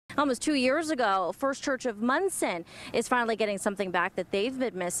Almost 2 years ago, First Church of Monson is finally getting something back that they've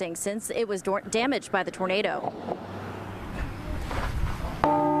been missing since it was damaged by the tornado.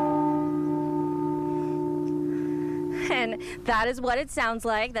 And that is what it sounds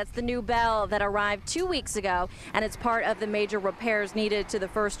like. That's the new bell that arrived 2 weeks ago, and it's part of the major repairs needed to the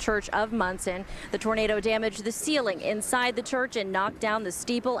First Church of Monson. The tornado damaged the ceiling inside the church and knocked down the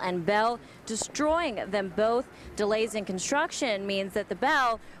steeple and bell, destroying them both. Delays in construction means that the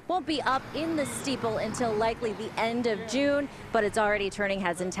bell won't be up in the steeple until likely the end of June, but it's already turning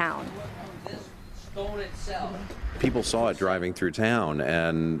heads in town. People saw it driving through town,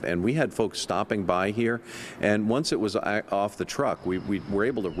 and we had folks stopping by here, and once it was off the truck, we were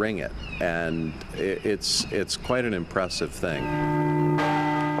able to ring it, and it's quite an impressive thing.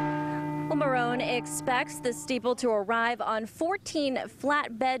 Well, Marone expects the steeple to arrive on 14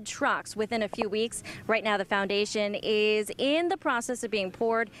 flatbed trucks within a few weeks. Right now, the foundation is in the process of being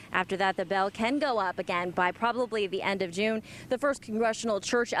poured. After that, the bell can go up again by probably the end of June. The First Congregational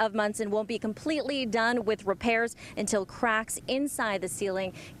Church of Monson won't be completely done with repairs until cracks inside the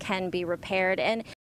ceiling can be repaired. And